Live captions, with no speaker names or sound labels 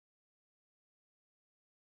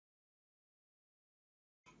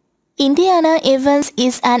Indiana Evans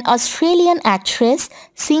is an Australian actress,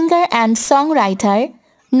 singer and songwriter,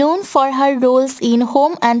 known for her roles in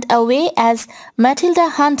Home and Away as Matilda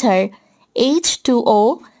Hunter,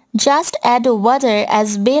 H2O, Just Add Water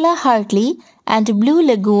as Bella Hartley, and Blue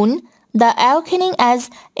Lagoon, The Awakening as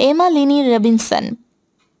Emmaline Robinson.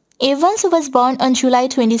 Evans was born on July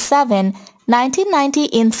 27, 1990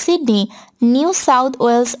 in Sydney, New South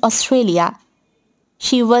Wales, Australia.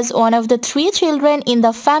 She was one of the three children in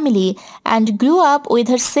the family and grew up with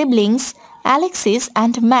her siblings, Alexis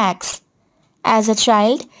and Max. As a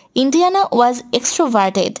child, Indiana was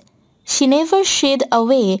extroverted. She never shied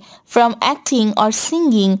away from acting or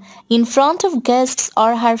singing in front of guests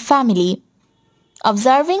or her family.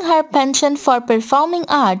 Observing her penchant for performing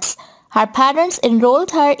arts, her parents enrolled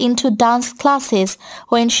her into dance classes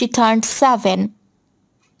when she turned 7.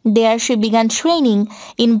 There she began training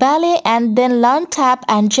in ballet and then learned tap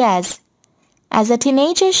and jazz. As a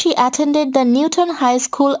teenager, she attended the Newton High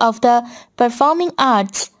School of the Performing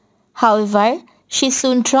Arts. However, she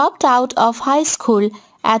soon dropped out of high school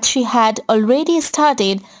as she had already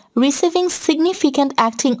started receiving significant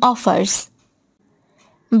acting offers.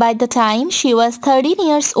 By the time she was 13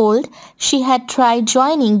 years old, she had tried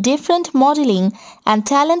joining different modeling and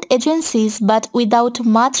talent agencies but without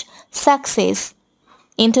much success.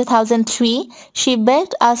 In 2003, she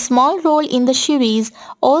begged a small role in the series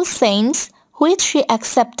All Saints, which she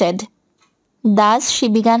accepted. Thus, she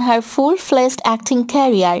began her full-fledged acting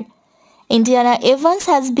career. Indiana Evans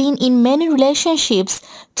has been in many relationships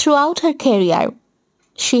throughout her career.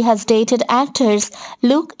 She has dated actors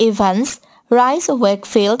Luke Evans, Rhys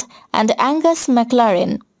Wakefield, and Angus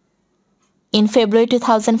McLaren. In February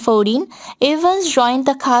 2014, Evans joined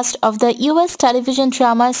the cast of the US television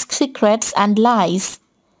drama Secrets and Lies.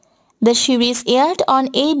 The series aired on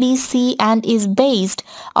ABC and is based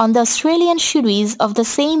on the Australian series of the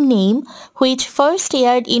same name, which first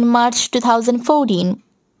aired in March 2014.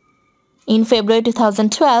 In February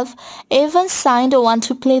 2012, Evans signed on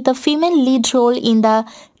to play the female lead role in the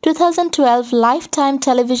 2012 Lifetime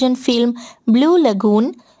television film Blue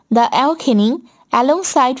Lagoon, The Awakening,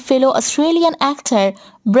 alongside fellow Australian actor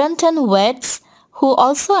Brenton Wetts, who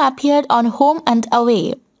also appeared on Home and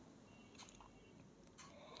Away.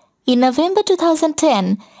 In November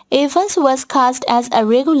 2010, Evans was cast as a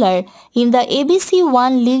regular in the ABC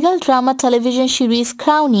One legal drama television series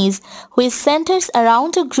Crownies, which centers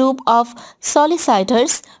around a group of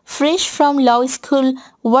solicitors fresh from law school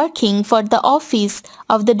working for the Office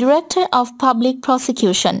of the Director of Public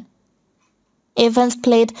Prosecution. Evans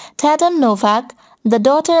played Tatum Novak, the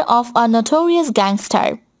daughter of a notorious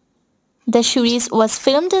gangster. The series was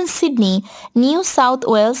filmed in Sydney, New South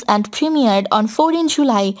Wales and premiered on 14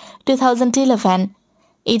 July 2011.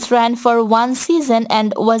 It ran for one season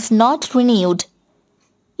and was not renewed.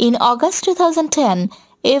 In August 2010,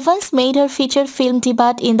 Evans made her feature film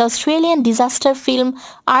debut in the Australian disaster film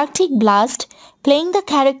Arctic Blast, playing the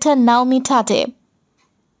character Naomi Tate.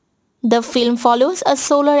 The film follows a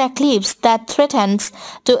solar eclipse that threatens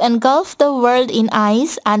to engulf the world in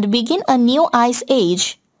ice and begin a new ice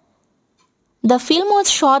age. The film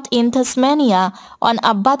was shot in Tasmania on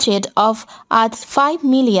a budget of $5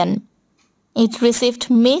 million. It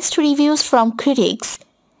received mixed reviews from critics.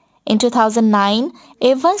 In 2009,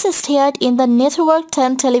 Evans starred in the Network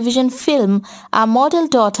 10 television film A Model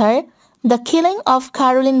Daughter, The Killing of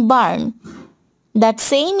Caroline Byrne. That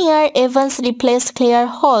same year, Evans replaced Claire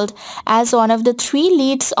Holt as one of the three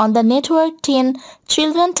leads on the Network 10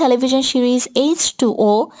 children television series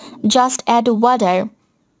H2O, Just Add Water.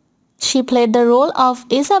 She played the role of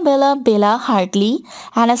Isabella Bella Hartley,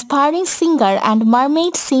 an aspiring singer and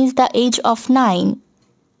mermaid since the age of 9.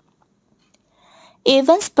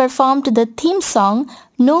 Evans performed the theme song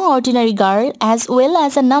No Ordinary Girl as well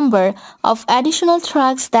as a number of additional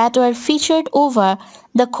tracks that were featured over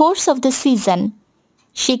the course of the season.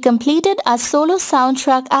 She completed a solo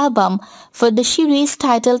soundtrack album for the series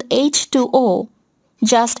titled H2O,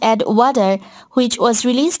 Just Add Water, which was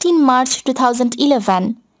released in March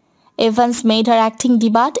 2011. Evans made her acting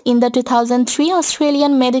debut in the 2003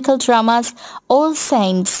 Australian medical dramas All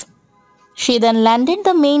Saints. She then landed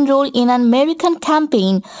the main role in an American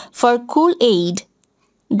campaign for Kool-Aid.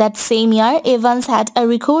 That same year, Evans had a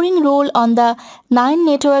recurring role on the 9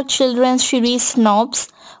 network children's series Snobs,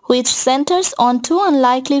 which centers on two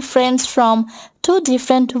unlikely friends from two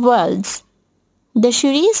different worlds. The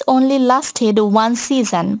series only lasted one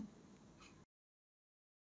season.